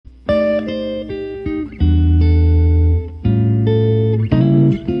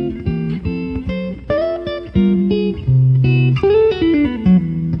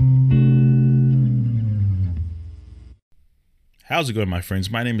How's it going, my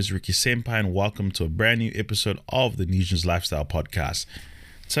friends? My name is Ricky Senpai, and welcome to a brand new episode of the Nesian's Lifestyle Podcast.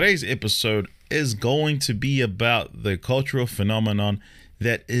 Today's episode is going to be about the cultural phenomenon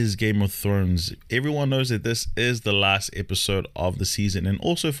that is Game of Thrones. Everyone knows that this is the last episode of the season and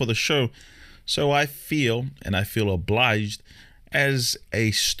also for the show. So I feel obliged as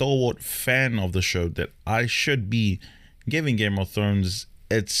a stalwart fan of the show that I should be giving Game of Thrones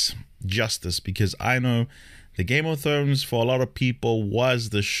its justice, because I know the Game of Thrones for a lot of people was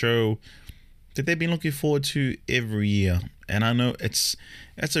the show that they've been looking forward to every year. And I know it's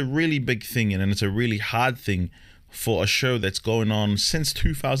a really big thing, and it's a really hard thing for a show that's going on since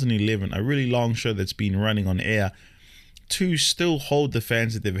 2011, a really long show that's been running on air, to still hold the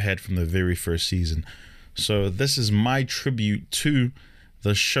fans that they've had from the very first season. So this is my tribute to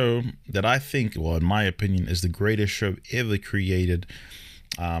the show that I think, well, in my opinion, is the greatest show ever created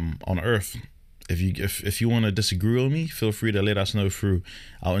on Earth. If you want to disagree with me, feel free to let us know through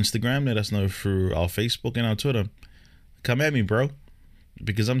our Instagram, let us know through our Facebook and our Twitter. Come at me, bro.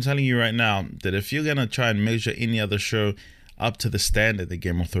 Because I'm telling you right now that if you're going to try and measure any other show up to the standard that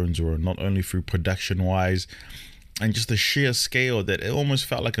Game of Thrones were, not only through production-wise and just the sheer scale that it almost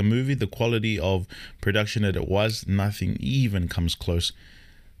felt like a movie, the quality of production that it was, nothing even comes close.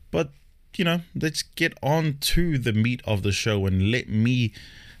 But, let's get on to the meat of the show and let me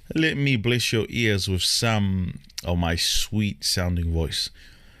bless your ears with some of my sweet sounding voice.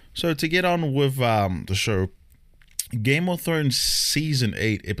 So to get on with the show, Game of Thrones Season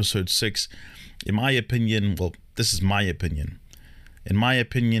 8, Episode 6, in my opinion,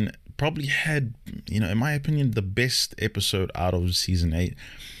 probably had, the best episode out of Season 8.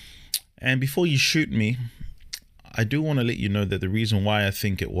 And before you shoot me, I do want to let you know that the reason why I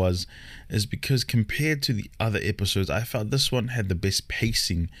think it was is because compared to the other episodes, I felt this one had the best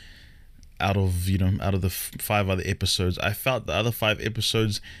pacing out of the 5 other episodes. I felt the other 5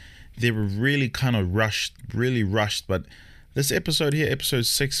 episodes, they were really kind of rushed, but this episode here, episode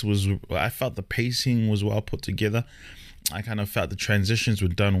 6, I felt the pacing was well put together. I kind of felt the transitions were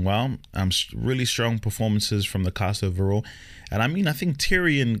done well. Really strong performances from the cast overall. And I think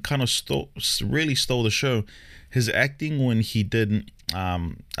Tyrion kind of really stole the show. His acting when he did,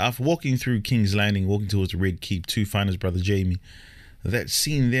 after walking through King's Landing, walking towards the Red Keep to find his brother Jaime, that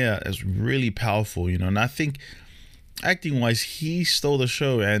scene there is really powerful, and I think acting wise, he stole the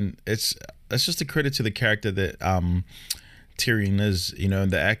show, and it's just a credit to the character that Tyrion is,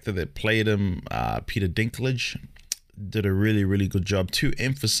 the actor that played him, Peter Dinklage, did a really, really good job to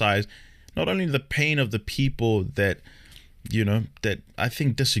emphasize not only the pain of the people that I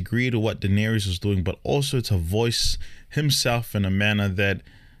think disagreed with what Daenerys was doing, but also to voice himself in a manner that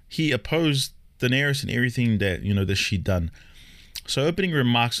he opposed Daenerys and everything that, that she done. So opening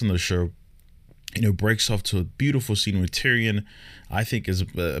remarks on the show, breaks off to a beautiful scene with Tyrion. I think is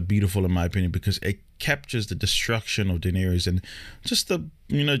beautiful in my opinion, because it captures the destruction of Daenerys and just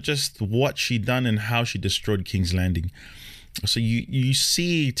just what she done and how she destroyed King's Landing. So you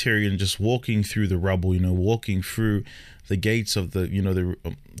see Tyrion just walking through the rubble, walking through the gates of the,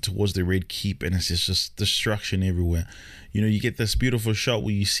 towards the Red Keep, and it's just destruction everywhere. You get this beautiful shot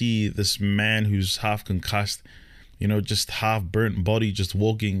where you see this man who's half concussed, just half burnt body, just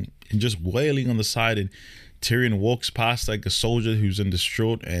walking and just wailing on the side, and Tyrion walks past like a soldier who's in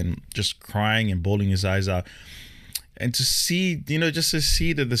distraught and just crying and bawling his eyes out. And to see, just to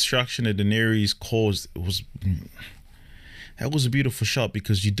see the destruction that Daenerys caused, that was a beautiful shot,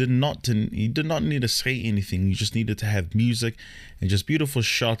 because you did not need to say anything. You just needed to have music and just beautiful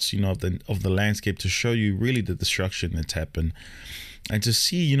shots, of the landscape to show you really the destruction that's happened. And to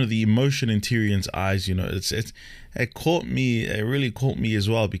see, the emotion in Tyrion's eyes, it caught me. It really caught me as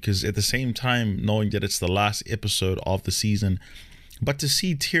well, because at the same time, knowing that it's the last episode of the season, but to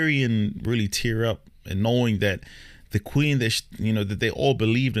see Tyrion really tear up and knowing that the queen that that they all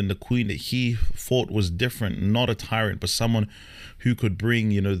believed in, the queen that he thought was different, not a tyrant, but someone who could bring,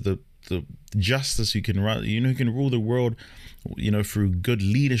 the justice, who can run, who can rule the world, through good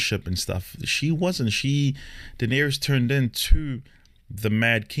leadership and stuff. She wasn't. Daenerys turned into the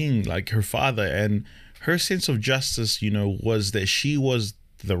Mad King, like her father, and her sense of justice, was that she was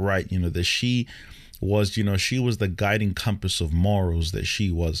the right, that she was, she was the guiding compass of morals, that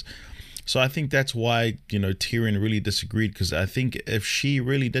she was. So I think that's why, Tyrion really disagreed, because I think if she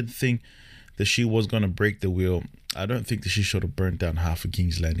really did think that she was going to break the wheel, I don't think that she should have burnt down half of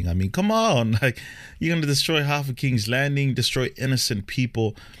King's Landing. I mean, come on, like, you're going to destroy half of King's Landing, destroy innocent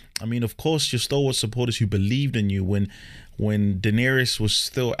people. I mean, of course, your stalwart supporters who believed in you when Daenerys was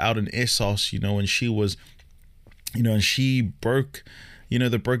still out in Essos, and she was, and she broke,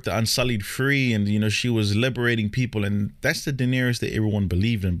 that broke the Unsullied free, and she was liberating people, and that's the Daenerys that everyone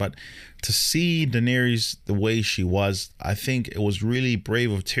believed in. But to see Daenerys the way she was, I think it was really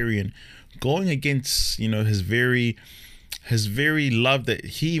brave of Tyrion going against his very love that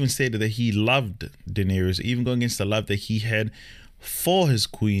he even stated that he loved Daenerys, even going against the love that he had for his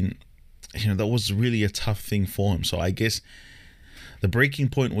queen. That was really a tough thing for him. So I guess the breaking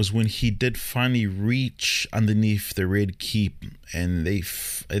point was when he did finally reach underneath the Red Keep, and I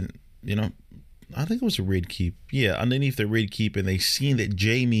think it was a Red Keep. Yeah, underneath the Red Keep, and they seen that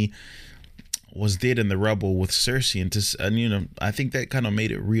Jaime was dead in the rubble with Cersei, and I think that kind of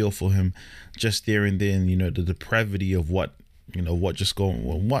made it real for him just there and then. The depravity of what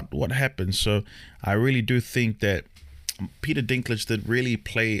happened. So I really do think that Peter Dinklage did really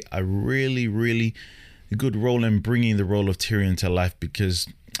play a really, really good role in bringing the role of Tyrion to life, because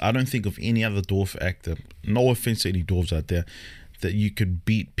I don't think of any other dwarf actor, no offense to any dwarves out there, that you could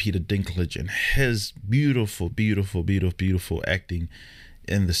beat Peter Dinklage and his beautiful, beautiful, beautiful, beautiful acting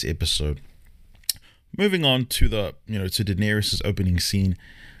in this episode. Moving on to the to Daenerys' opening scene,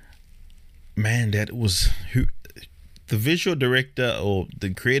 man, that was the visual director or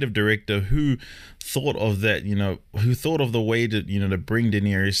the creative director who thought of that, who thought of the way to to bring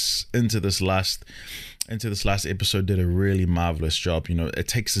Daenerys into this last episode, did a really marvelous job. It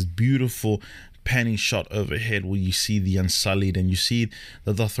takes this beautiful panning shot overhead where you see the Unsullied and you see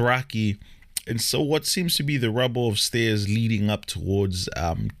the Dothraki, and so what seems to be the rubble of stairs leading up towards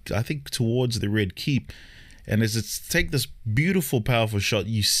towards the Red Keep. And as it's take this beautiful, powerful shot,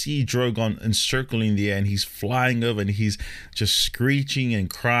 you see Drogon encircling the air, and he's flying over, and he's just screeching and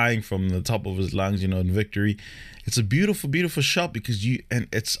crying from the top of his lungs, in victory. It's a beautiful, beautiful shot because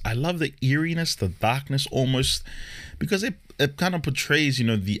I love the eeriness, the darkness almost, because it kind of portrays,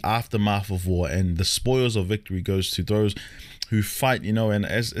 the aftermath of war, and the spoils of victory goes to those who fight, and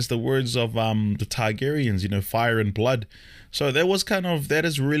as the words of the Targaryens, fire and blood. So that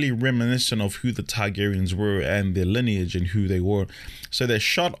is really reminiscent of who the Targaryens were and their lineage and who they were. So that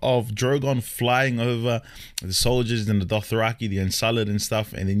shot of Drogon flying over the soldiers and the Dothraki, the Unsullied and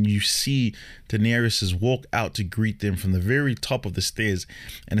stuff, and then you see Daenerys walk out to greet them from the very top of the stairs,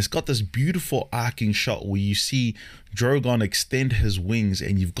 and it's got this beautiful arcing shot where you see Drogon extend his wings,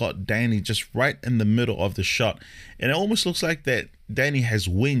 and you've got Dany just right in the middle of the shot, and it almost looks like that Dany has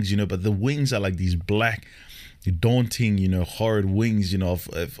wings, but the wings are like these black, daunting, horrid wings, of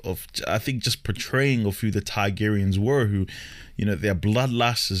I think just portraying of who the Targaryens were, who, their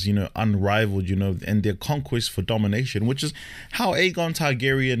bloodlust is, unrivaled, and their conquest for domination, which is how Aegon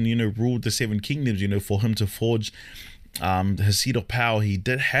Targaryen, ruled the Seven Kingdoms, for him to forge his seat of power. He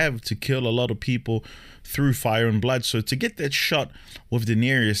did have to kill a lot of people through fire and blood. So to get that shot with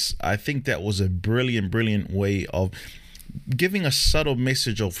Daenerys, I think that was a brilliant, brilliant way of giving a subtle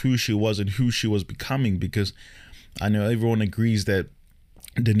message of who she was and who she was becoming, because I know everyone agrees that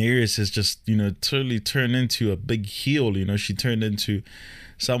Daenerys has just, totally turned into a big heel. She turned into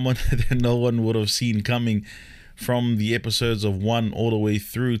someone that no one would have seen coming from the episodes of 1 all the way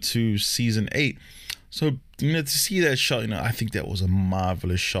through to season 8. So, to see that shot, I think that was a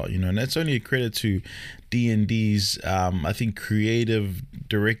marvelous shot, and that's only a credit to D&D's, I think, creative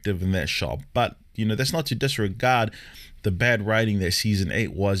directive in that shot. But, that's not to disregard the bad writing that season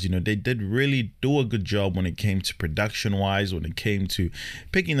 8 was. They did really do a good job when it came to production wise, when it came to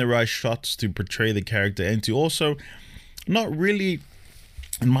picking the right shots to portray the character, and to also not really,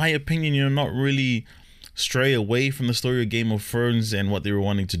 in my opinion, not really stray away from the story of Game of Thrones and what they were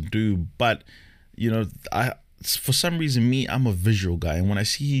wanting to do. But for some reason, I'm a visual guy, and when I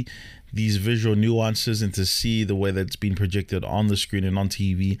see these visual nuances and to see the way that's been projected on the screen and on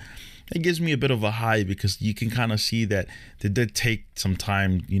TV, it gives me a bit of a high, because you can kind of see that they did take some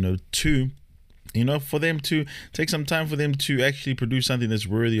time, for them to take some time for them to actually produce something that's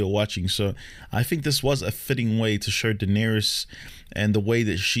worthy of watching. So I think this was a fitting way to show Daenerys and the way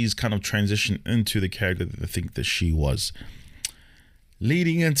that she's kind of transitioned into the character that I think that she was.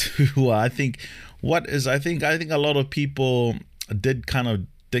 Leading into, I think a lot of people did kind of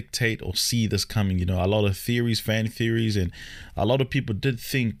dictate or see this coming. A lot of theories, fan theories, and a lot of people did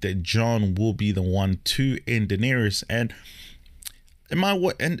think that Jon will be the one to end Daenerys. And in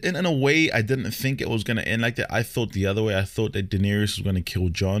a way, I didn't think it was going to end like that. I thought the other way. I thought that Daenerys was going to kill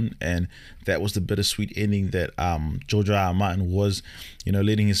Jon, and that was the bittersweet ending that George R.R. Martin was,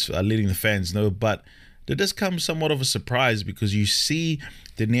 letting the fans know. But that does come somewhat of a surprise, because you see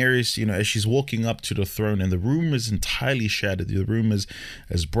Daenerys, as she's walking up to the throne, and the room is entirely shattered. The room is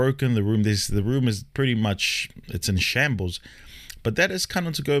broken. The room is pretty much, it's in shambles. But that is kind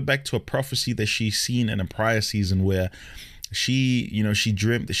of to go back to a prophecy that she's seen in a prior season, where she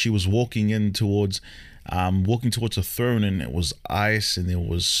dreamt that she was walking towards a throne, and it was ice and there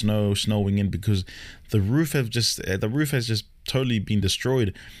was snowing in, because the roof has just totally been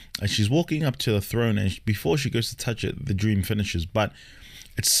destroyed, and she's walking up to the throne, and before she goes to touch it, the dream finishes. But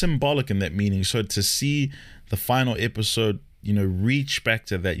it's symbolic in that meaning. So to see the final episode, reach back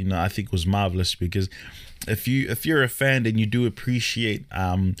to that, I think was marvelous, because if you're a fan, then you do appreciate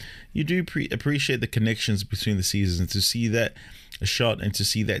the connections between the seasons, and to see that shot and to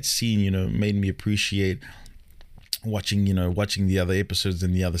see that scene, made me appreciate watching the other episodes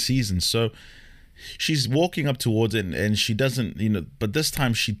in the other seasons. So she's walking up towards it, and she doesn't, but this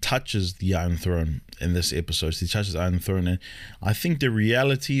time she touches the Iron Throne in this episode. She touches the Iron Throne, and I think the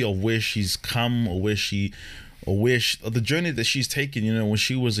reality of where she's come, or the journey that she's taken, when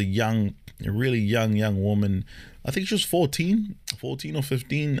she was a really young woman, I think she was 14 or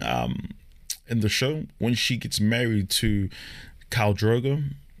 15 in the show, when she gets married to Khal Drogo.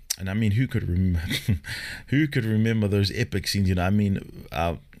 And I mean, who could remember those epic scenes?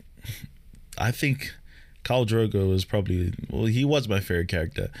 I think Khal Drogo was probably, he was my favorite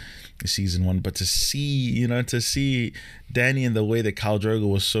character in season 1. But to see Dany in the way that Khal Drogo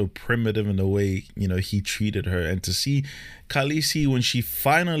was so primitive in the way, he treated her, and to see Khaleesi when she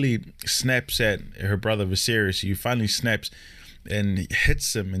finally snaps at her brother Viserys, she finally snaps and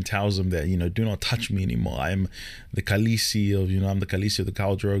hits him and tells him that, do not touch me anymore. I'm the Khaleesi of, I'm the Khaleesi of the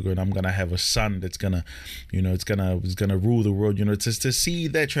Khal Drogo, and I'm gonna have a son that's gonna, it's gonna rule the world. Just to see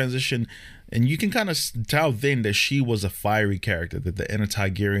that transition, and you can kind of tell then that she was a fiery character, that the inner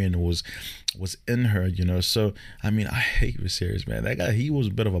Targaryen was in her. So I mean, I hate Viserys, man. That guy, he was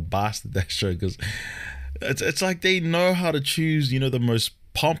a bit of a bastard, that show, because it's like they know how to choose, the most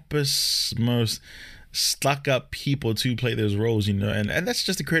pompous, most stuck up people to play those roles, and that's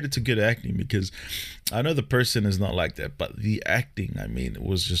just a credit to good acting, because I know the person is not like that, but the acting, it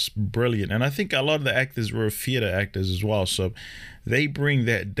was just brilliant. And I think a lot of the actors were theater actors as well, so they bring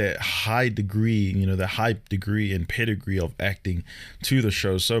that high degree, the high degree and pedigree of acting to the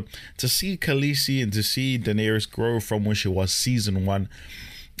show. So to see Khaleesi and to see Daenerys grow from where she was season 1,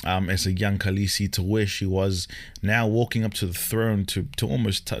 as a young Khaleesi, to where she was now walking up to the throne, to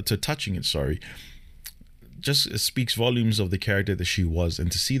almost to touching it, just speaks volumes of the character that she was.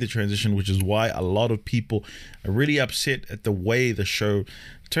 And to see the transition, which is why a lot of people are really upset at the way the show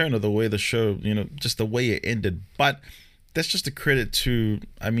turned, or the way the show, just the way it ended. But that's just a credit to,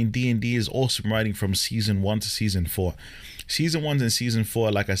 D&D is awesome writing from season 1 to season 4. Season 1 and season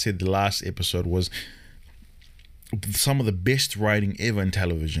 4, like I said, the last episode was some of the best writing ever in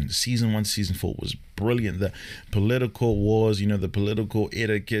television. Season 1 to season 4 was brilliant. The political wars, the political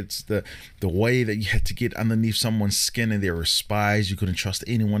etiquettes, the way that you had to get underneath someone's skin, and there were spies, you couldn't trust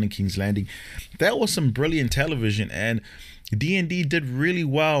anyone in King's Landing. That was some brilliant television, and D&D did really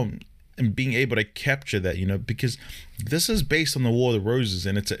well in being able to capture that, because this is based on the War of the Roses,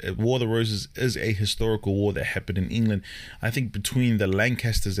 and War of the Roses is a historical war that happened in England, I think between the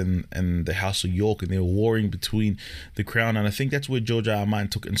Lancasters and the House of York, and they were warring between the crown. And I think that's where George R. R. Martin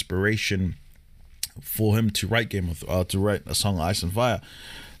took inspiration for him to write to write A Song of Ice and Fire.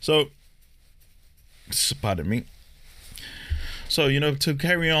 So, pardon me. So, to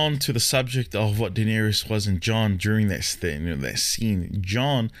carry on to the subject of what Daenerys was in Jon during that scene,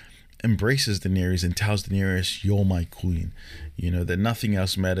 Jon embraces Daenerys and tells Daenerys, "You're my queen," that nothing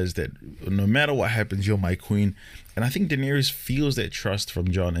else matters, that no matter what happens, you're my queen. And I think Daenerys feels that trust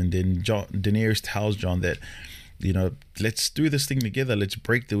from Jon, and then Daenerys tells Jon that, let's do this thing together, let's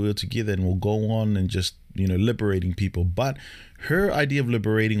break the wheel together, and we'll go on and just, liberating people. But her idea of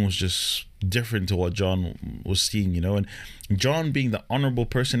liberating was just different to what Jon was seeing, and Jon being the honorable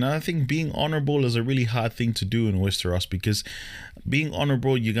person. And I think being honorable is a really hard thing to do in Westeros, because being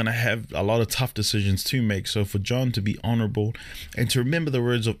honorable, you're going to have a lot of tough decisions to make. So for Jon to be honorable and to remember the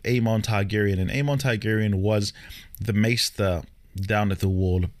words of Aemon Targaryen, and Aemon Targaryen was the maester down at the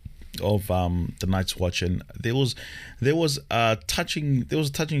wall of the Night's Watch, and there was a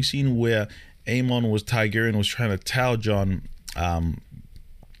touching scene where Aemon Targaryen was trying to tell Jon,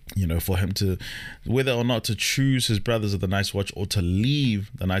 for him to, whether or not to choose his brothers of the Night's Watch or to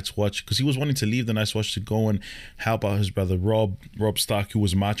leave the Night's Watch, because he was wanting to leave the Night's Watch to go and help out his brother Robb Stark, who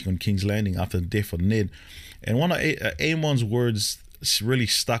was marching on King's Landing after the death of Ned. And one of Aemon's words really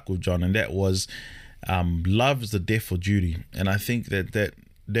stuck with Jon, and that was, love is the death for duty. And I think that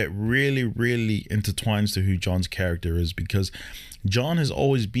really, really intertwines to who Jon's character is, because Jon has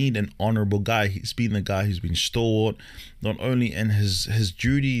always been an honorable guy. He's been the guy who's been stalwart, not only in his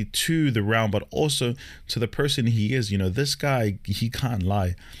duty to the realm, but also to the person he is. This guy, he can't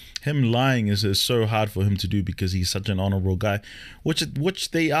lie. him lying is so hard for him to do because he's such an honorable guy,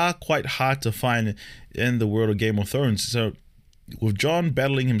 which they are quite hard to find in the world of Game of Thrones. So with Jon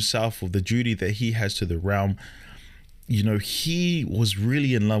battling himself with the duty that he has to the realm, you know, he was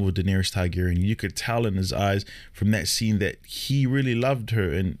really in love with Daenerys Targaryen. You could tell in his eyes from that scene that he really loved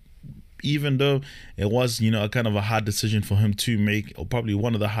her. And even though it was, you know, a kind of a hard decision for him to make, or probably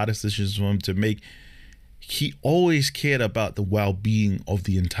one of the hardest decisions for him to make, he always cared about the well-being of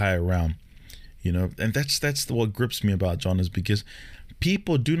the entire realm, you know. And that's what grips me about Jon, is because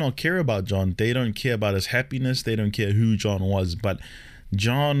people do not care about Jon. They don't care about his happiness. They don't care who Jon was. But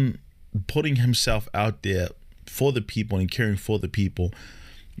Jon putting himself out there for the people and caring for the people,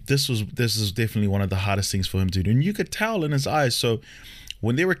 this is definitely one of the hardest things for him to do. And you could tell in his eyes. So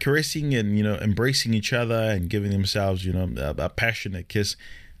when they were caressing and, you know, embracing each other and giving themselves, you know, a passionate kiss,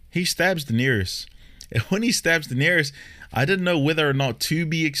 he stabs Daenerys. And when he stabs Daenerys, I didn't know whether or not to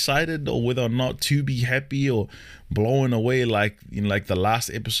be excited or whether or not to be happy or blown away, like in like the last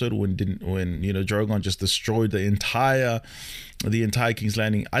episode when you know, Drogon just destroyed the entire King's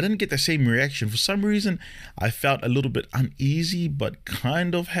Landing. I didn't get the same reaction. For some reason, I felt a little bit uneasy but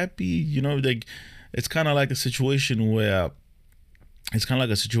kind of happy. You know, like it's kind of like a situation where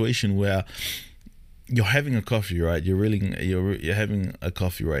you're having a coffee, right? You're having a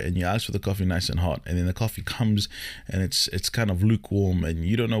coffee, right? And you ask for the coffee nice and hot, and then the coffee comes and it's kind of lukewarm, and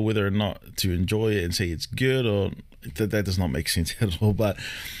you don't know whether or not to enjoy it and say it's good, or that does not make sense at all. But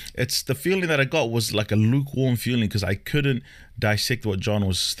it's the feeling that I got was like a lukewarm feeling, because I couldn't dissect what Jon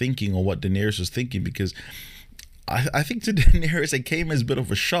was thinking or what Daenerys was thinking, because I think to Daenerys it came as a bit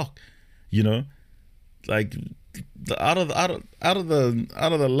of a shock, you know, like out of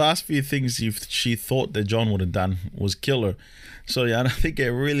the last few things she thought that Jon would have done was kill her. So yeah, and I think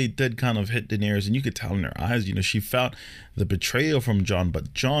it really did kind of hit Daenerys, and you could tell in her eyes, you know, she felt the betrayal from Jon.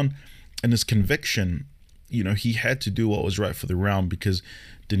 But Jon, in his conviction, you know, he had to do what was right for the realm, because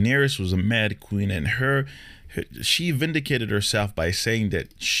Daenerys was a mad queen, and she vindicated herself by saying that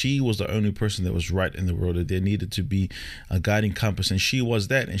she was the only person that was right in the world, that there needed to be a guiding compass, and she was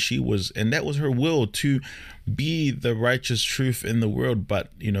that, and that was her will to be the righteous truth in the world. But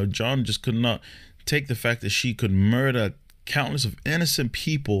you know, Jon just could not take the fact that she could murder countless of innocent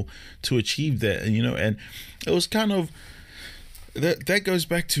people to achieve that. And you know, and it was kind of that goes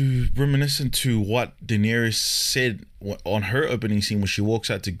back to reminiscent to what Daenerys said on her opening scene when she walks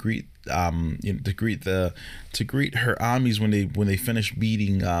out to greet to greet her armies when they finish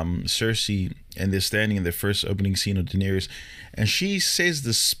beating Cersei, and they're standing in their first opening scene of Daenerys, and she says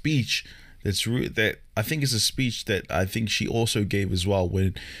the speech that I think is a speech that I think she also gave as well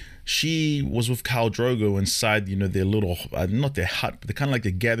when she was with Khal Drogo inside, you know, their little not their hut, but they're kind of like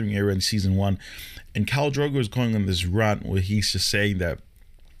the gathering area in season 1. And Khal Drogo is going on this rant where he's just saying that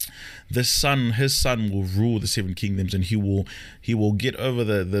his son will rule the Seven Kingdoms, and he will get over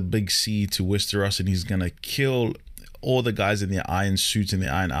the big sea to Westeros, and he's gonna kill all the guys in their iron suits and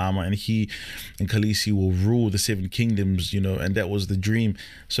their iron armor, and he and Khaleesi will rule the Seven Kingdoms, you know, and that was the dream.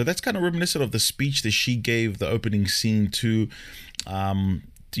 So that's kind of reminiscent of the speech that she gave, the opening scene to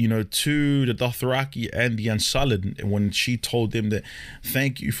you know, to the Dothraki and the Unsullied, when she told them that,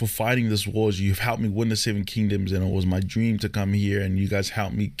 thank you for fighting this wars, you've helped me win the Seven Kingdoms, and it was my dream to come here, and you guys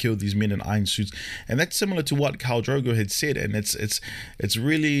helped me kill these men in iron suits. And that's similar to what Khal Drogo had said, and it's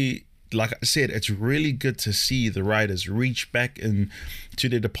really, like I said, it's really good to see the writers reach back into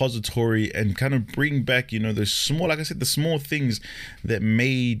their depository and kind of bring back, you know, the small, like I said, the small things that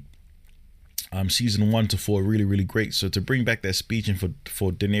made season 1 to 4 really, really great. So to bring back that speech and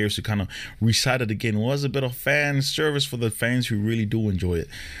for Daenerys to kind of recite it again was a bit of fan service for the fans who really do enjoy it.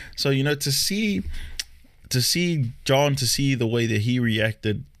 So, you know, to see Jon, to see the way that he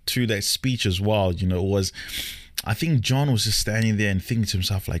reacted to that speech as well, you know, I think Jon was just standing there and thinking to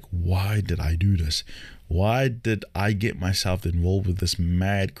himself, like, why did I do this? Why did I get myself involved with this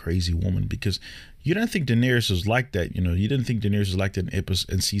mad, crazy woman? Because you don't think Daenerys was like that, you know. You didn't think Daenerys was like that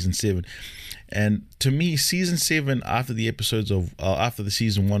in season 7. And to me, season 7, after the episodes of after the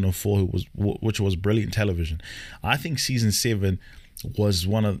season 1 of 4, which was brilliant television, I think season 7 was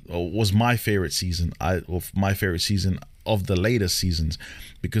my favorite season. My favorite season of the later seasons,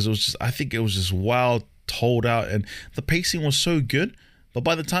 because I think it was just well told out, and the pacing was so good. But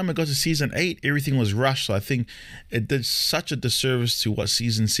by the time it got to season 8, everything was rushed. So I think it did such a disservice to what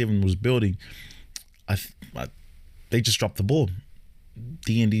season 7 was building. They just dropped the ball.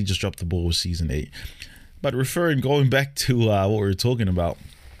 D&D just dropped the ball with season 8. But going back to what we were talking about,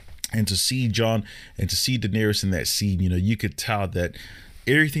 and to see Jon and to see Daenerys in that scene, you know, you could tell that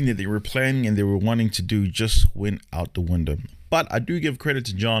everything that they were planning and they were wanting to do just went out the window. But I do give credit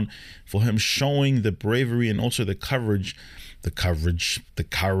to Jon for him showing the bravery and also the courage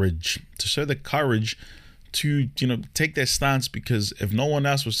to, you know, take that stance, because if no one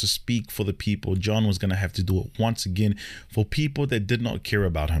else was to speak for the people, Jon was going to have to do it once again for people that did not care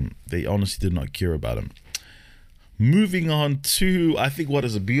about him. They honestly did not care about him. Moving on to, I think, what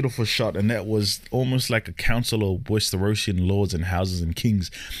is a beautiful shot, and that was almost like a council of Westerosian lords and houses and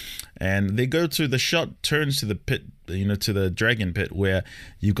kings. And they go to, the shot turns to the pit, you know, to the dragon pit, where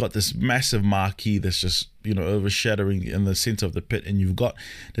you've got this massive marquee that's just, you know, overshadowing in the center of the pit. And you've got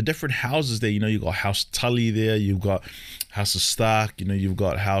the different houses there. You know, you've got House Tully there, you've got House of Stark, you know, you've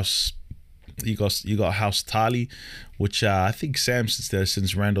got House... You got House Tarly, which I think Sam sits there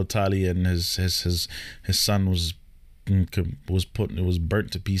since Randall Tarly and his son was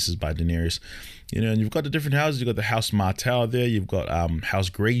burnt to pieces by Daenerys. You know, and you've got the different houses. You've got the House Martell there, you've got House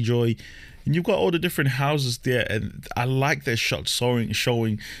Greyjoy, and you've got all the different houses there. And I like that shot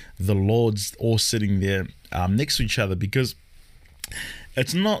showing the lords all sitting there next to each other, because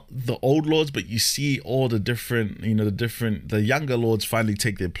it's not the old lords, but you see all the different, you know, the younger lords finally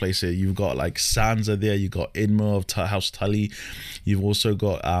take their place here. You've got like Sansa there, you've got Edmure of House Tully, you've also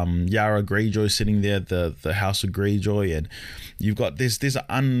got Yara Greyjoy sitting there, the House of Greyjoy, and you've got there's an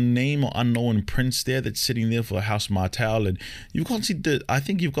unnamed or unknown prince there that's sitting there for House Martell, and you can't see I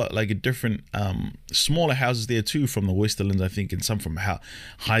think you've got like a different smaller houses there too from the Westerlands, I think, and some from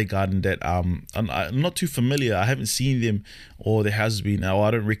Highgarden that I'm not too familiar. I haven't seen them, or there has been. Now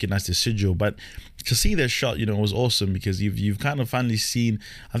I don't recognize the sigil, but to see that shot, you know, was awesome, because you've kind of finally seen.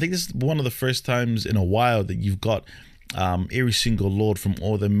 I think this is one of the first times in a while that you've got every single lord from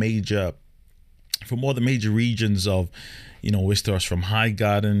all the major regions of, you know, Westeros, from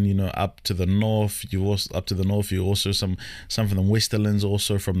Highgarden, you know, up to the north. You also some from the Westerlands,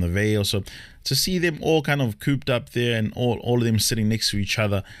 also from the Vale. So to see them all kind of cooped up there, and all of them sitting next to each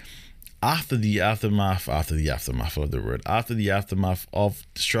other after the aftermath of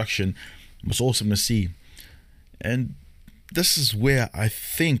destruction was awesome to see. And this is where I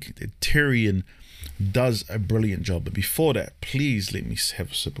think that Tyrion does a brilliant job. But before that, please let me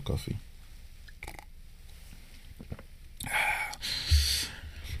have a sip of coffee.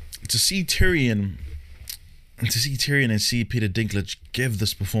 To see Tyrion and see Peter Dinklage give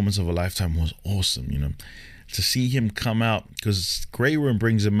this performance of a lifetime was awesome, you know. To see him come out, because Grey Worm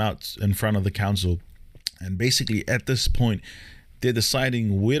brings him out in front of the council, and basically at this point they're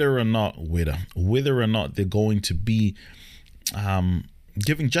deciding whether or not they're going to be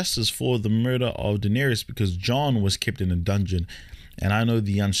giving justice for the murder of Daenerys, because Jon was kept in a dungeon, and I know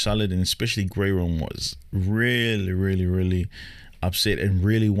the Unsullied and especially Grey Worm was really upset and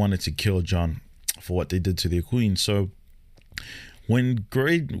really wanted to kill Jon for what they did to their queen. So when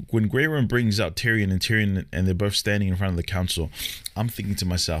Grey Worm brings out Tyrion and they're both standing in front of the council, I'm thinking to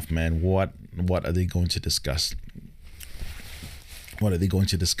myself, man, what are they going to discuss? What are they going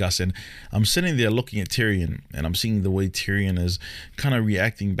to discuss? And I'm sitting there looking at Tyrion, and I'm seeing the way Tyrion is kind of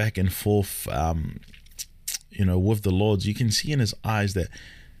reacting back and forth, you know, with the lords. You can see in his eyes that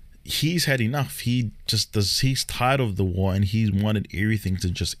he's had enough. He's tired of the war, and he's wanted everything to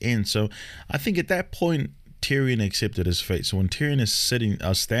just end. So I think at that point, Tyrion accepted his fate. So when Tyrion is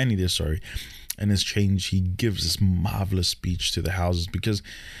standing there, and his change, he gives this marvelous speech to the houses, because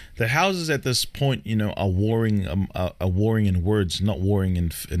the houses at this point, you know, are warring in words, not warring in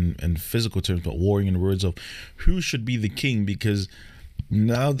physical terms, but warring in words of who should be the king. Because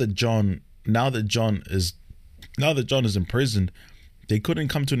now that Jon is imprisoned, they couldn't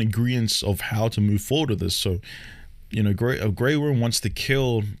come to an agreement of how to move forward with this. So, you know, Grey Worm wants to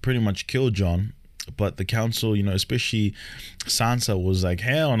pretty much kill Jon. But the council, you know, especially Sansa, was like,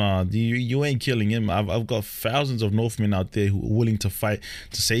 hell no, you ain't killing him. I've got thousands of Northmen out there who are willing to fight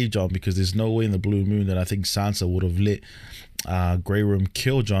to save Jon, because there's no way in the blue moon that I think Sansa would have let Grey Worm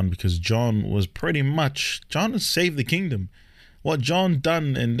kill Jon, because Jon has saved the kingdom. What Jon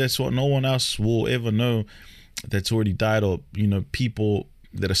done, and that's what no one else will ever know that's already died, or, you know, people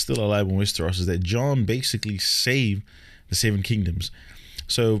that are still alive in Westeros, is that Jon basically saved the Seven Kingdoms.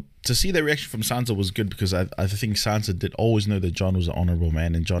 So to see that reaction from Sansa was good, because I think Sansa did always know that Jon was an honorable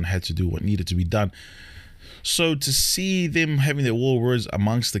man, and Jon had to do what needed to be done. So to see them having their war words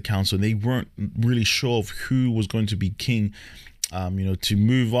amongst the council, they weren't really sure of who was going to be king, you know, to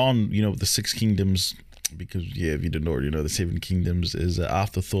move on, you know, the Six Kingdoms, because, yeah, if you didn't already know, the Seven Kingdoms is an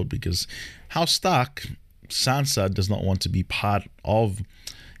afterthought, because House Stark, Sansa, does not want to be part of,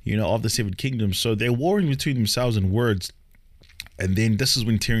 you know, of the Seven Kingdoms. So they're warring between themselves in words. And then this is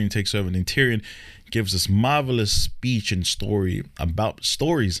when Tyrion takes over, and then Tyrion gives this marvelous speech and story about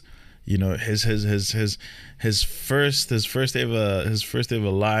stories. You know, his first ever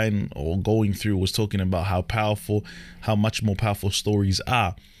line or going through was talking about how much more powerful stories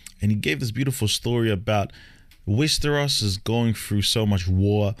are. And he gave this beautiful story about Westeros is going through so much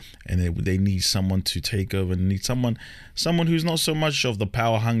war, and they need someone to take over, and need someone who's not so much of the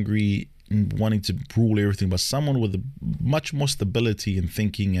power hungry, wanting to rule everything, but someone with much more stability in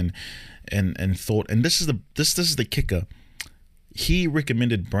thinking and thought. And this is the kicker. He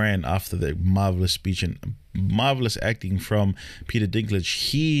recommended Bran after the marvelous speech and marvelous acting from Peter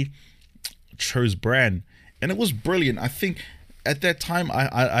Dinklage. He chose Bran, and it was brilliant. I think at that time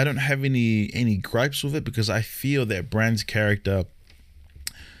I don't have any gripes with it, because I feel that Bran's character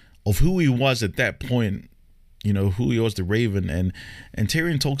of who he was at that point, you know, who he was, the Raven, and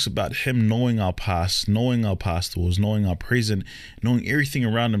Tyrion talks about him knowing our past wars, knowing our present, knowing everything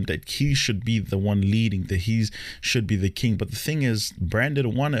around him, that he should be the one leading, that he should be the king. But the thing is, Bran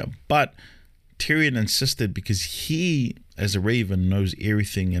didn't want it, but Tyrion insisted, because he, as a Raven, knows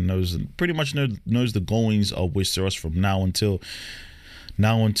everything and knows the goings of Westeros from now until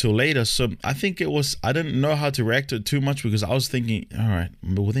later. So I think I didn't know how to react to it too much, because I was thinking, all right,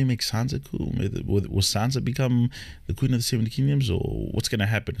 will they make Sansa cool? Will Sansa become the Queen of the Seven Kingdoms, or what's going to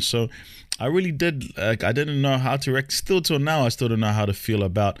happen? So I really I didn't know how to react. Still till now, I still don't know how to feel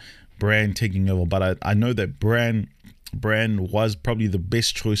about Bran taking over. But I know that Bran was probably the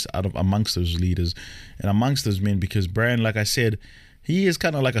best choice amongst those leaders and amongst those men, because Bran, like I said, he is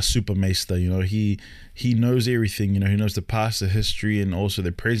kind of like a super maester. You know, he knows everything. You know, he knows the past, the history, and also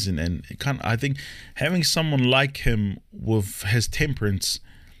the present. And I think having someone like him with his temperance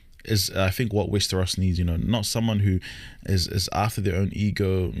is, I think, what Westeros needs. You know, not someone who is after their own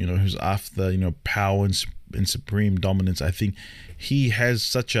ego. You know, who's after, you know, power and supreme dominance. I think he has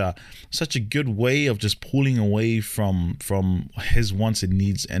such a good way of just pulling away from his wants and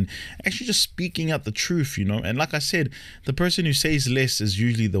needs, and actually just speaking out the truth, you know. And like I said, the person who says less is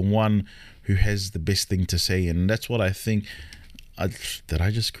usually the one who has the best thing to say. And that's what I think. Did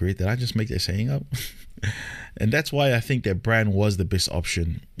I just make that saying up? And that's why I think that Bran was the best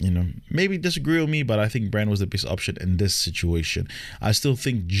option. You know, maybe disagree with me, but I think Bran was the best option in this situation. I still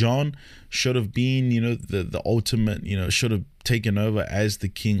think Jon should have been, you know, the ultimate, you know, should have taken over as the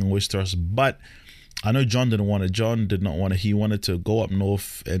king of Westeros. But I know Jon didn't want it. Jon did not want it. He wanted to go up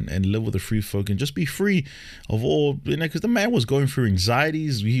north and live with the free folk and just be free of all, you know, because the man was going through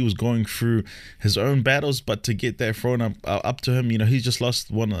anxieties. He was going through his own battles, but to get that thrown up to him, you know, he's just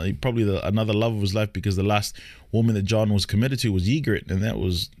lost another love of his life, because the last woman that Jon was committed to was Ygritte, and that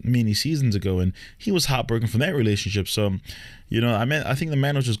was many seasons ago, and he was heartbroken from that relationship. So, you know, I think the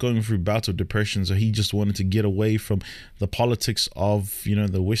man was just going through bouts of depression, so he just wanted to get away from the politics of, you know,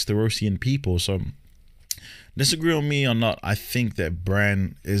 the Westerosian people. So disagree with me or not, I think that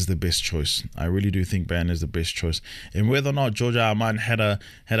Bran is the best choice. I really do think Bran is the best choice. And whether or not George R. R. Martin had a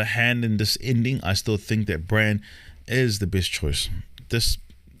hand in this ending, I still think that Bran is the best choice.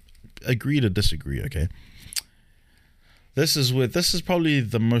 Agree to disagree, okay? This is probably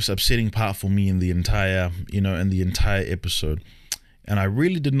the most upsetting part for me in the entire episode. And I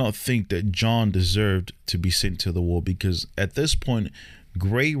really did not think that Jon deserved to be sent to the wall, because at this point,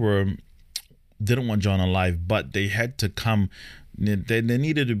 Grey Worm didn't want Jon alive, but they had to come. There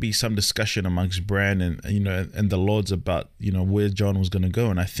needed to be some discussion amongst Bran and the Lords about, you know, where Jon was going to go.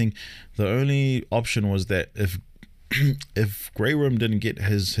 And I think the only option was that if Grey Worm didn't get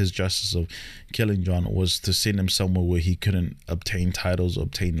his justice of killing Jon, was to send him somewhere where he couldn't obtain titles,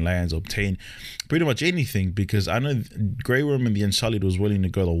 obtain lands, obtain pretty much anything. Because I know Grey Worm and the Unsullied was willing to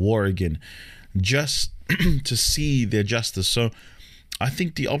go to war again just to see their justice. So I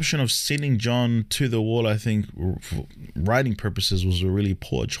think the option of sending Jon to the wall, I think for writing purposes, was a really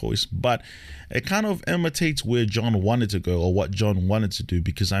poor choice. But it kind of imitates where Jon wanted to go, or what Jon wanted to do,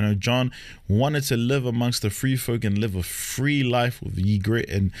 because I know Jon wanted to live amongst the free folk and live a free life with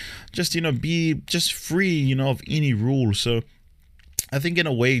Ygritte and just, you know, be just free, you know, of any rule. So I think in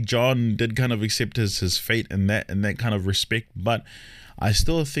a way Jon did kind of accept his fate in that kind of respect. But I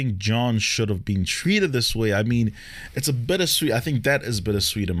still think Jon should have been treated this way. I mean, it's a bittersweet. I think that is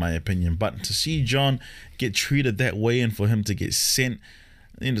bittersweet in my opinion. But to see Jon get treated that way, and for him to get sent,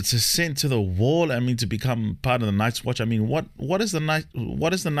 you know, to the wall. I mean, to become part of the Night's Watch. I mean, what is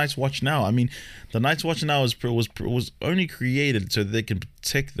the Night's Watch now? I mean, the Night's Watch now was only created so that they can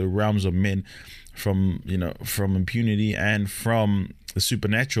protect the realms of men from impunity and from the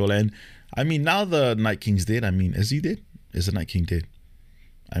supernatural. And I mean, now the Night King's dead. I mean, is he dead? Is the Night King dead?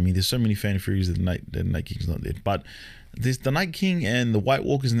 I mean, there's so many fan theories that the Night King's not dead. But there's the Night King and the White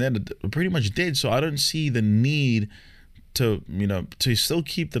Walkers and that are pretty much dead. So I don't see the need to, to still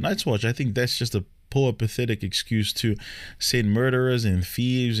keep the Night's Watch. I think that's just a poor, pathetic excuse to send murderers and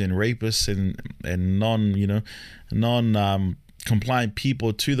thieves and rapists and non compliant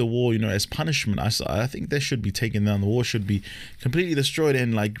people to the wall, as punishment. I think that should be taken down. The wall should be completely destroyed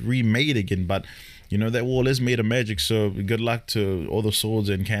and like remade again. But that wall is made of magic, so good luck to all the swords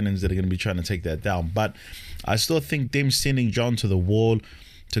and cannons that are going to be trying to take that down. But I still think them sending Jon to the wall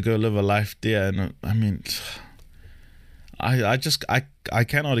to go live a life there, and I mean, I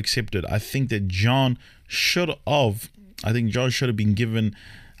cannot accept it. I think that Jon should have been given.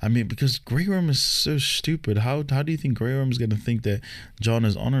 I mean, because Grey Worm is so stupid. How do you think Grey Worm is going to think that Jon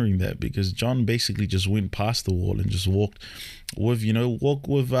is honoring that? Because Jon basically just went past the wall and just walked with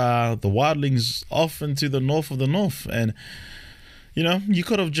the wildlings off into the north of the north. And, you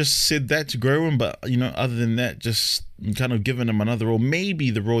could have just said that to Grey Worm, but, other than that, just kind of given him another role. Maybe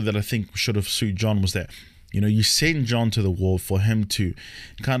the role that I think should have suited Jon was that, you send Jon to the wall for him to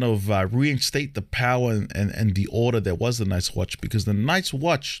kind of reinstate the power and the order that was the Night's Watch. Because the Night's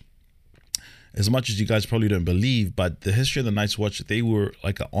Watch, as much as you guys probably don't believe, but the history of the Night's Watch, they were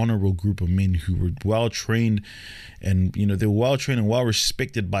like an honorable group of men who were well trained, and they were well trained and well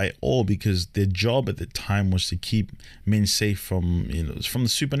respected by all, because their job at the time was to keep men safe from from the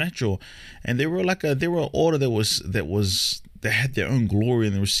supernatural. And they were an order that had their own glory,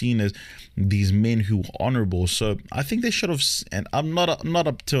 and they were seen as these men who were honorable. So I think they should have, and I'm not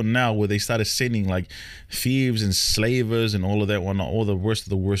up till now where they started sending like thieves and slavers and all of that one, all the worst of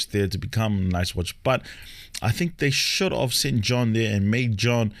the worst there to become Night's Watch. But I think they should have sent Jon there and made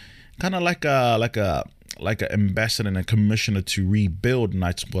Jon kind of like an ambassador and a commissioner to rebuild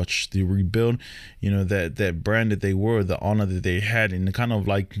Night's Watch, to rebuild, that brand that they were, the honor that they had, and kind of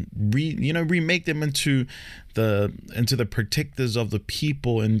like remake them into the protectors of the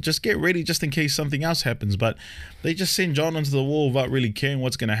people, and just get ready just in case something else happens. But they just send Jon onto the wall without really caring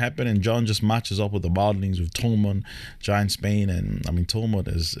what's going to happen, and Jon just marches up with the wildlings, with Tormund, Giantsbane, and I mean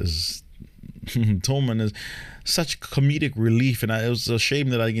Tormund is Tormund is such comedic relief, and it was a shame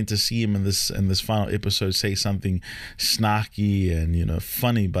that I didn't get to see him in this final episode say something snarky and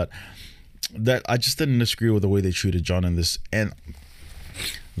funny. But that I just didn't disagree with the way they treated Jon in this. And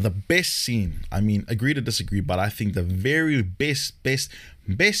the best scene, I mean, agree to disagree, but I think the very bestest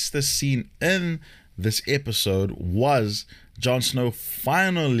scene in this episode was Jon Snow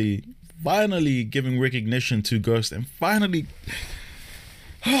finally giving recognition to Ghost, and finally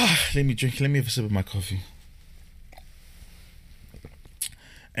let me have a sip of my coffee.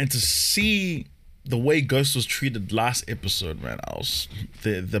 And to see the way Ghost was treated last episode, man, I was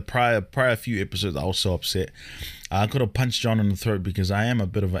the prior few episodes, I was so upset. I could have punched Jon in the throat because I am a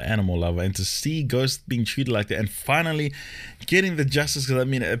bit of an animal lover, and to see Ghost being treated like that and finally getting the justice, because I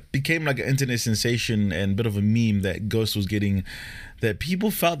mean it became like an internet sensation and a bit of a meme that Ghost was getting, that people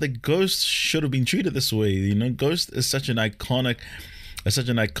felt that Ghost should have been treated this way. Ghost is such an iconic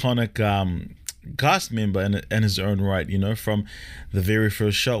cast member in his own right, from the very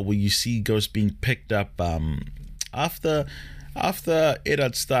first shot where you see Ghost being picked up after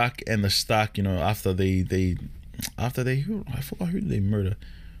Eddard Stark and the Stark, after they I forgot who they murder.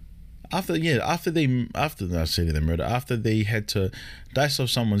 After they had to dice off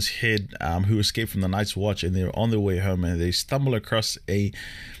someone's head who escaped from the Night's Watch, and they're on their way home, and they stumble across a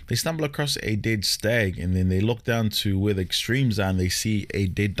dead stag, and then they look down to where the extremes are, and they see a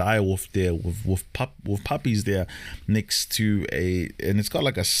dead direwolf there with puppies there next to and it's got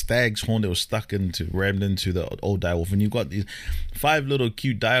like a stag's horn that was rammed into the old direwolf, and you've got these 5 little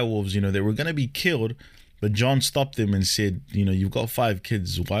cute direwolves, they were gonna be killed. But Jon stopped them and said, you've got 5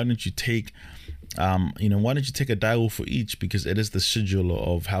 kids. Why don't you take, a direwolf for each? Because it is the sigil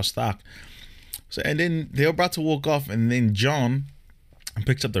of House Stark. So, and then they were about to walk off, and then Jon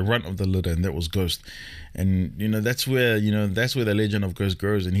picks up the runt of the litter, and that was Ghost. And that's where the legend of Ghost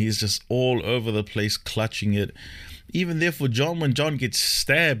grows, and he's just all over the place clutching it. Even there for Jon, when Jon gets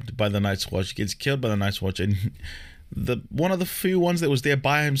stabbed by the Night's Watch, gets killed by the Night's Watch, and one of the few ones that was there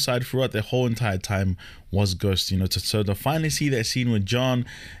by his side throughout the whole entire time was Ghost. So to finally see that scene with Jon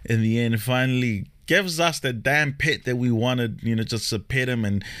in the end finally gives us that damn pet that we wanted, just to pet him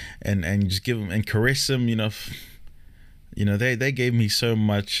and just give him and caress him. They gave me so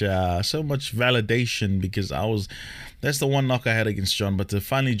much validation, because that's the one knock I had against Jon. But to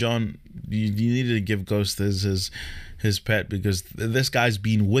finally Jon, you needed to give Ghost his pet, because this guy's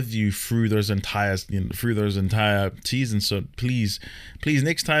been with you through those entire seasons. So please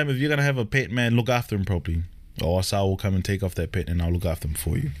next time, if you're gonna have a pet, man, look after him properly, or else I will come and take off that pet and I'll look after him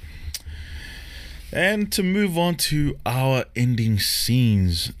for you. And to move on to our ending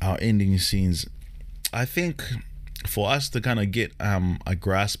scenes, I think for us to kind of get a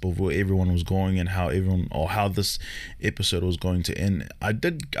grasp of where everyone was going and how everyone, or how this episode was going to end, I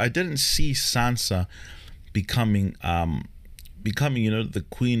didn't see Sansa becoming the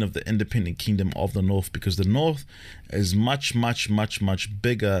queen of the independent kingdom of the North, because the North is much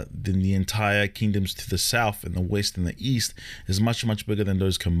bigger than the entire kingdoms to the south, and the west and the east is much bigger than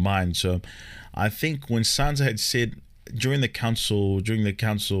those combined. So I think when Sansa had said during the council,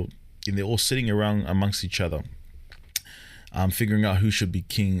 and they're all sitting around amongst each other, figuring out who should be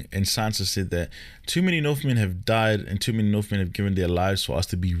king, and Sansa said that too many Northmen have died and too many Northmen have given their lives for us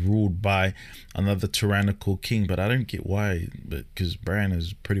to be ruled by another tyrannical king. But I don't get why, because Bran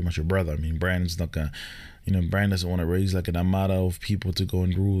is pretty much a brother. I mean, Bran's not gonna, Bran doesn't want to raise like an armada of people to go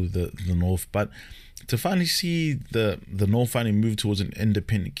and rule the North. But to finally see the North finally move towards an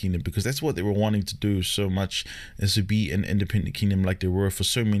independent kingdom, because that's what they were wanting to do so much, is to be an independent kingdom like they were for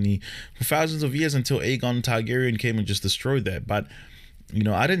thousands of years, until Aegon Targaryen came and just destroyed that. But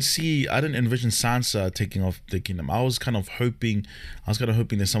I didn't envision Sansa taking off the kingdom. I was kind of hoping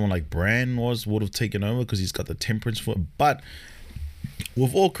that someone like Bran would have taken over, because he's got the temperance for it. But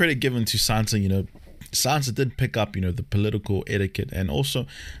with all credit given to Sansa, Sansa did pick up, the political etiquette and also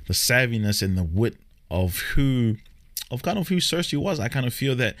the savviness and the wit of who Cersei was. I kind of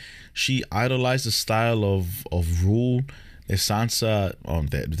feel that she idolized the style of rule that Sansa,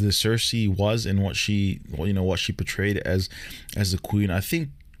 that the Cersei was, and what she portrayed as the queen. I think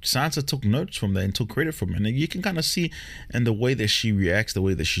Sansa took notes from that and took credit from it, and you can kind of see in the way that she reacts, the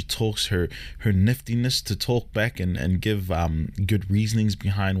way that she talks, her niftiness to talk back and give good reasonings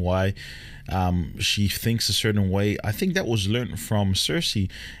behind why she thinks a certain way. I think that was learned from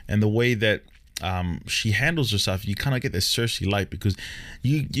Cersei, and the way that she handles herself. You kind of get this Cersei light, because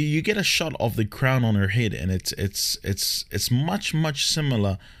you get a shot of the crown on her head, and it's much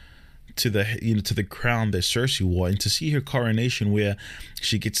similar to the crown that Cersei wore. And to see her coronation, where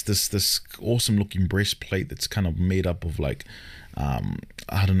she gets this awesome looking breastplate that's kind of made up of like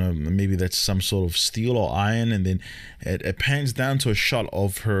I don't know, maybe that's some sort of steel or iron, and then it pans down to a shot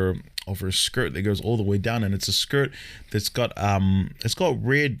of her skirt that goes all the way down, and it's a skirt that's got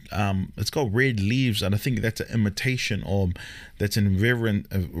red leaves, and I think that's an imitation, or that's in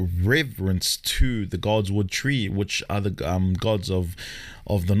reverence to the godswood tree, which are the gods of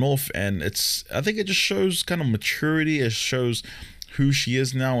the North. And I think it just shows kind of maturity. It shows who she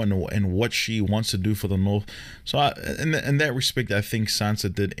is now and what she wants to do for the North. So in that respect, I think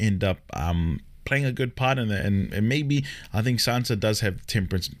Sansa did end up playing a good part in that, and maybe I think Sansa does have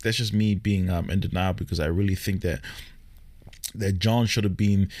temperance. That's just me being in denial, because I really think that Jon should have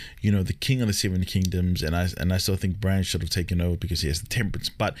been, the king of the Seven Kingdoms, and I still think Bran should have taken over because he has the temperance.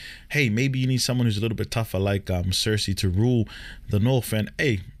 But hey, maybe you need someone who's a little bit tougher, like Cersei, to rule the North. And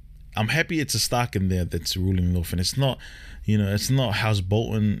hey, I'm happy it's a Stark in there that's ruling the North, and it's not, it's not House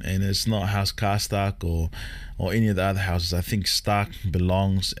Bolton, and it's not House Karstark or any of the other houses. I think Stark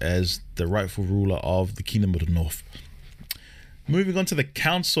belongs as the rightful ruler of the Kingdom of the North. Moving on to the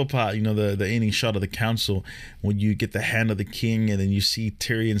council part, the ending shot of the council, when you get the hand of the king, and then you see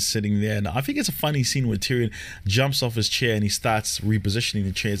Tyrion sitting there. And I think it's a funny scene where Tyrion jumps off his chair and he starts repositioning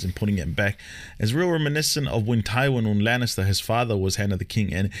the chairs and putting it back. It's real reminiscent of when Tywin Lannister, his father, was hand of the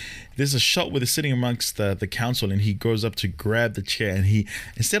king. And there's a shot where they're sitting amongst the council, and he goes up to grab the chair, and he,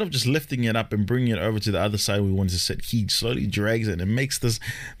 instead of just lifting it up and bringing it over to the other side where he wanted to sit, he slowly drags it and makes this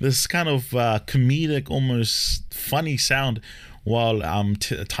kind of comedic, almost funny sound, while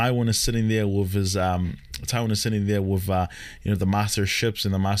Tywin is sitting there with his the master of ships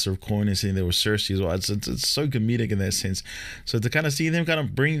and the master of coin, and sitting there with Cersei as well. It's so comedic in that sense. So to kind of see them kind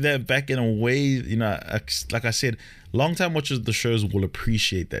of bring that back in a way, like I said, long time watchers of the shows will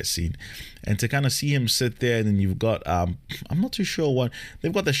appreciate that scene. And to kind of see him sit there, and then you've got I'm not too sure what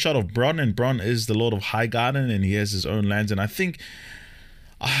they've got, the shot of Bronn, and Bronn is the Lord of Highgarden, and he has his own lands. And I think,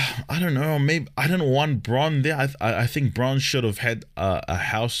 I don't know, maybe I don't want Bronn there. I think Bronn should have had a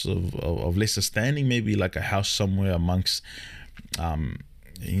house of lesser standing, maybe like a house somewhere amongst a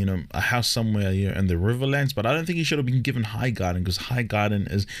house somewhere in the Riverlands. But I don't think he should have been given Highgarden, because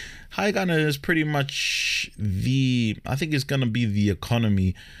Highgarden is pretty much I think it's gonna be the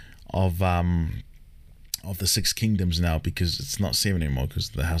economy of the Six Kingdoms now, because it's not seven anymore, because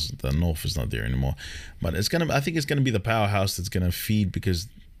the North is not there anymore. But I think it's gonna be the powerhouse that's gonna feed, because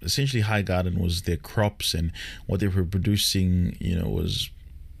essentially Highgarden was their crops, and what they were producing,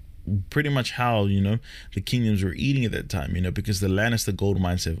 pretty much how, the kingdoms were eating at that time, because the Lannister gold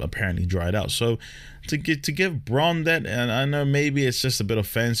mines have apparently dried out. So to give Bronn that, and I know maybe it's just a bit of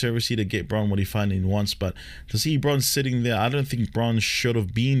fan service to get Bronn what he finally wants, but to see Bronn sitting there, I don't think Bronn should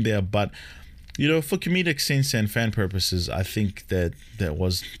have been there, but for comedic sense and fan purposes, I think that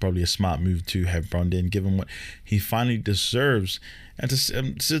was probably a smart move to have Bronn in, given what he finally deserves. And to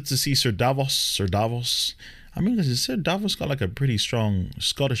see Sir Davos, I mean, Sir Davos got like a pretty strong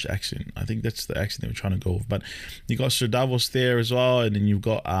Scottish accent. I think that's the accent they were trying to go with. But you got Sir Davos there as well, and then you've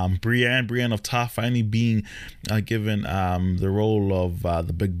got Brienne of Tarth finally being given the role of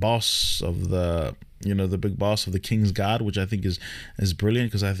the big boss of the big boss of the King's Guard, which I think is brilliant,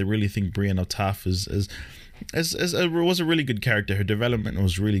 because I really think Brienne of Tarth was a really good character. Her development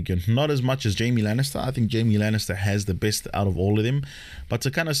was really good. Not as much as Jaime Lannister. I think Jaime Lannister has the best out of all of them. But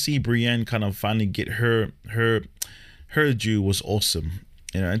to kind of see Brienne kind of finally get her due was awesome.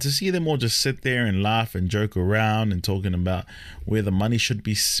 And to see them all just sit there and laugh and joke around and talking about where the money should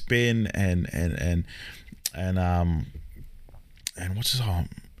be spent and what's his name?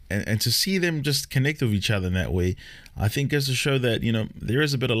 And to see them just connect with each other in that way, I think goes to show that, there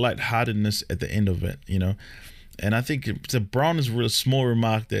is a bit of lightheartedness at the end of it, And I think to Bron's real small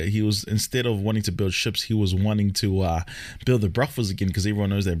remark that he was, instead of wanting to build ships, he was wanting to build the brothels again, because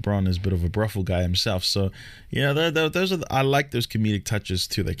everyone knows that Bronn is a bit of a brothel guy himself. So, those are I like those comedic touches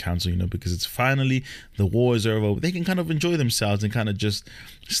to the council, because it's finally, the war is over. They can kind of enjoy themselves and kind of just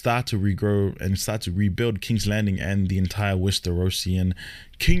start to regrow and start to rebuild King's Landing and the entire Westerosian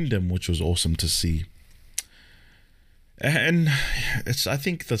kingdom, which was awesome to see. And I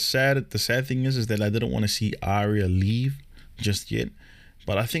think the sad thing is that I didn't want to see Arya leave just yet,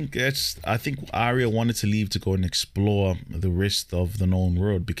 but I think Arya wanted to leave to go and explore the rest of the known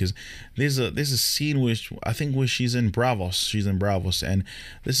world, because there's a scene where she's in Bravos, and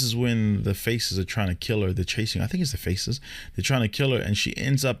this is when the Faces are trying to kill her. They're chasing, I think it's the Faces. They're trying to kill her, and she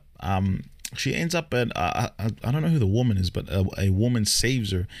ends up at I don't know who the woman is, but a woman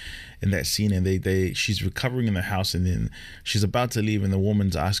saves her in that scene, and she's recovering in the house, and then she's about to leave, and the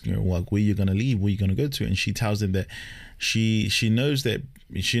woman's asking her, well, where you gonna leave, where you gonna go to, and she tells them that she knows that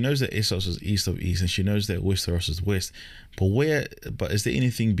Essos is east of east, and she knows that Westeros is west, but is there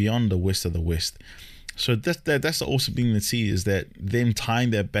anything beyond the west of the west? So that's the awesome thing to see, is that them tying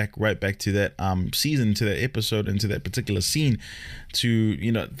that right back to that season, to that episode, and to that particular scene. To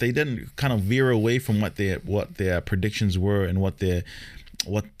they didn't kind of veer away from what their predictions were and what the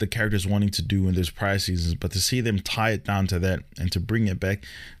characters wanting to do in those prior seasons, but to see them tie it down to that and to bring it back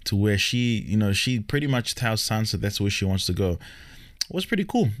to where she pretty much tells Sansa that's where she wants to go, was pretty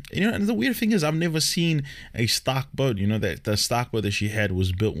cool. And the weird thing is, I've never seen a Stark boat. That the Stark boat that she had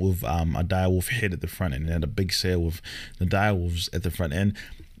was built with a direwolf head at the front, and it had a big sail with the direwolves at the front. And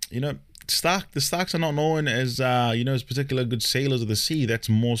the Starks are not known as as particular good sailors of the sea. That's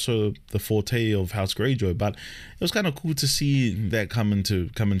more so the forte of House Greyjoy. But it was kind of cool to see that come into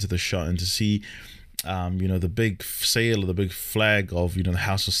the shot, and to see the big sail, or the big flag of the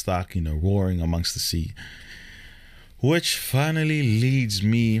House of Stark roaring amongst the sea. Which finally leads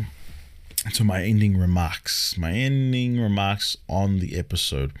me to my ending remarks. On the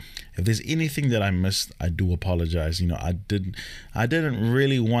episode. If there's anything that I missed, I do apologize. I didn't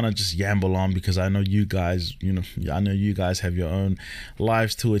really want to just yamble on, because I know you guys, have your own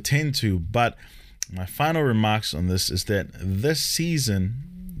lives to attend to. But my final remarks on this is that this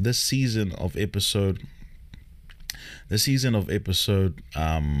season of episode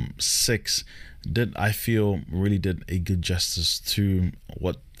 6 I feel really did a good justice to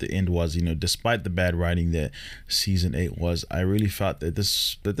what the end was. Despite the bad writing that season 8 was, I really felt that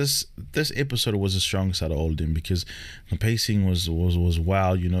this episode was the strongest out of all of them, because the pacing was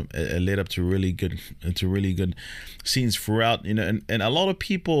wow. It led up to really good scenes throughout. And a lot of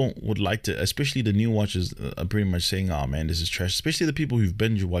people would like to, especially the new watchers, are pretty much saying, "Oh man, this is trash." Especially the people who've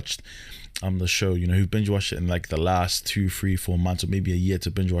binge watched the show, who binge watched it in like the last 2, 3, 4 months, or maybe a year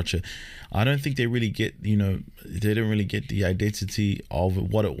to binge watch it. I don't think they really get, they didn't really get the identity of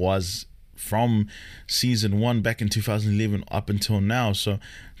what it was from season 1 back in 2011 up until now. So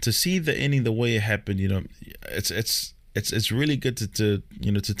to see the ending the way it happened, it's really good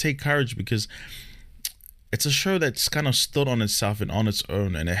to take courage, because it's a show that's kind of stood on itself and on its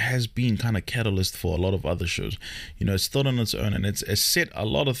own, and it has been kind of catalyst for a lot of other shows. It stood on its own, and it's set a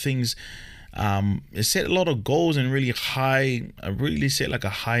lot of things. It set a lot of goals, and really set like a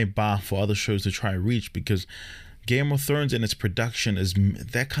high bar for other shows to try and reach, because Game of Thrones and its production is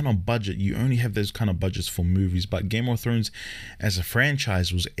that kind of budget. You only have those kind of budgets for movies, but Game of Thrones as a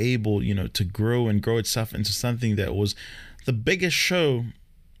franchise was able, to grow itself into something that was the biggest show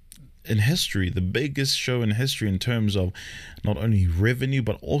in history, the biggest show in history in terms of not only revenue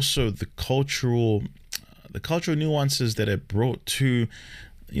but also the cultural nuances that it brought to,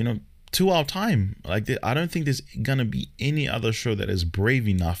 to our time. Like, I don't think there's gonna be any other show that is brave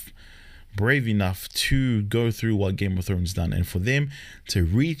enough to go through what Game of Thrones done, and for them to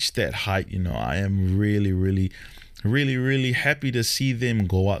reach that height. I am really, really, really, really happy to see them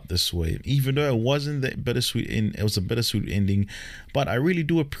go out this way, even though it wasn't that bittersweet it was a bittersweet ending. But I really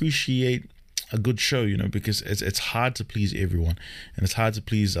do appreciate a good show, because it's hard to please everyone, and it's hard to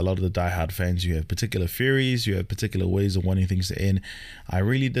please a lot of the diehard fans. You have particular theories, you have particular ways of wanting things to end. I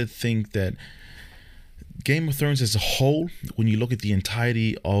really did think that Game of Thrones as a whole, when you look at the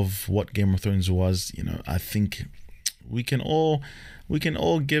entirety of what Game of Thrones was, I think we can all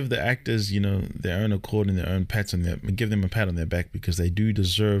give the actors, their own accord and their own pats on give them a pat on their back, because they do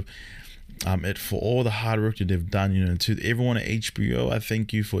deserve it for all the hard work that they've done. To everyone at HBO, I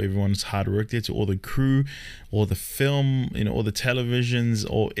thank you for everyone's hard work there. To all the crew, all the film, all the televisions,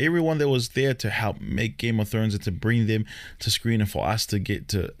 or everyone that was there to help make Game of Thrones and to bring them to screen and for us to get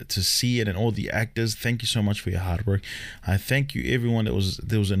to see it, and all the actors, thank you so much for your hard work. I thank you everyone that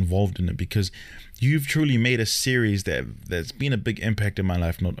was involved in it, because you've truly made a series that's been a big impact in my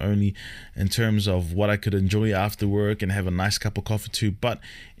life, not only in terms of what I could enjoy after work and have a nice cup of coffee too, but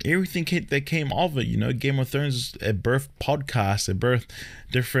everything that came of it. Game of Thrones, it birthed podcasts, it birthed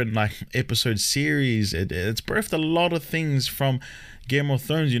different episode series, it's birthed a lot of things from Game of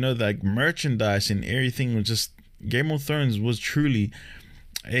Thrones, like merchandise and everything. Was just, Game of Thrones was truly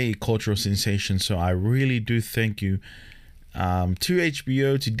a cultural sensation. So I really do thank you to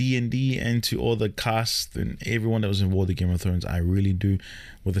HBO, to D&D, and to all the cast and everyone that was involved in Game of Thrones. I really do,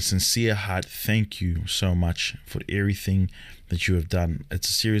 with a sincere heart, thank you so much for everything that you have done. It's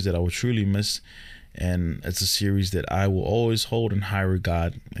a series that I will truly miss, and it's a series that I will always hold in high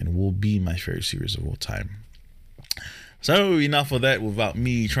regard and will be my favorite series of all time. So enough of that without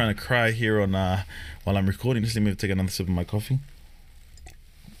me trying to cry here on while I'm recording. Just let me take another sip of my coffee.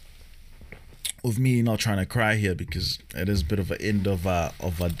 With me not trying to cry here, because it is a bit of an end of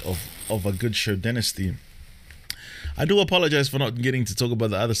a good show dynasty. I do apologize for not getting to talk about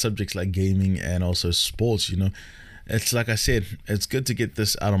the other subjects like gaming and also sports. It's like I said, it's good to get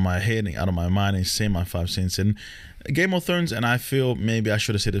this out of my head and out of my mind and say my 5 cents. And Game of Thrones, and I feel maybe I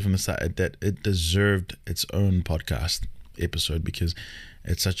should have said it from the start, that it deserved its own podcast episode, because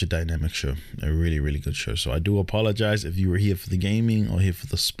it's such a dynamic show, a really, really good show. So I do apologize if you were here for the gaming or here for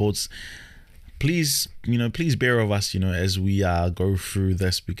the sports. Please bear with us, as we go through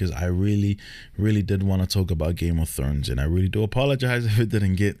this, because I really, really did want to talk about Game of Thrones, and I really do apologize if it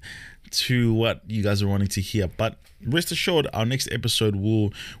didn't get to what you guys are wanting to hear. But rest assured, our next episode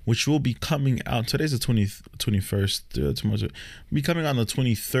which will be coming out. Today's the 21st. Tomorrow will be coming out on the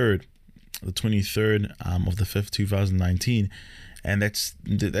 23rd of the 5th, 2019. And that's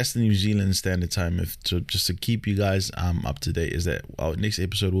the New Zealand Standard Time. Just to keep you guys up to date, is that our next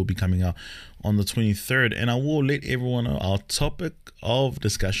episode will be coming out on the 23rd, and I will let everyone know our topic of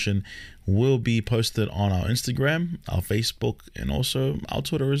discussion will be posted on our Instagram, our Facebook, and also our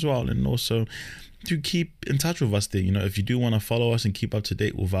Twitter as well. And also to keep in touch with us there. If you do want to follow us and keep up to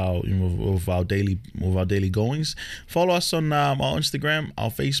date with our daily goings, follow us on our Instagram, our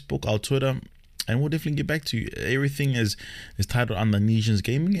Facebook, our Twitter. And we'll definitely get back to you. Everything is titled under Nesianz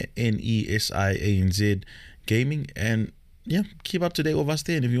Gaming, Nesianz Gaming. And yeah, keep up to date with us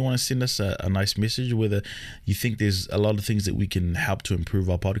there. And if you want to send us a nice message, whether you think there's a lot of things that we can help to improve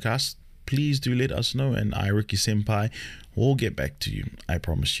our podcast, please do let us know. And I, Ricky Senpai, will get back to you. I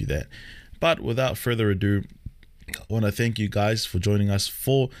promise you that. But without further ado, I want to thank you guys for joining us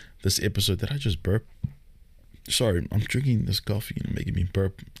for this episode. Did I just burp? Sorry, I'm drinking this coffee and making me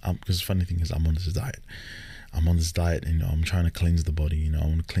burp. Because the funny thing is, I'm on this diet. And I'm trying to cleanse the body. I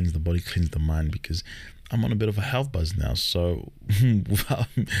want to cleanse the body, cleanse the mind, because I'm on a bit of a health buzz now. So,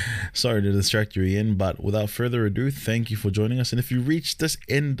 sorry to distract you again, but without further ado, thank you for joining us. And if you reach this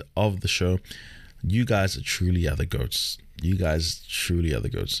end of the show, you guys truly are the goats.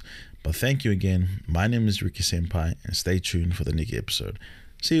 But thank you again. My name is Ricky Senpai, and stay tuned for the next episode.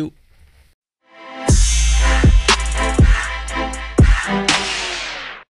 See you.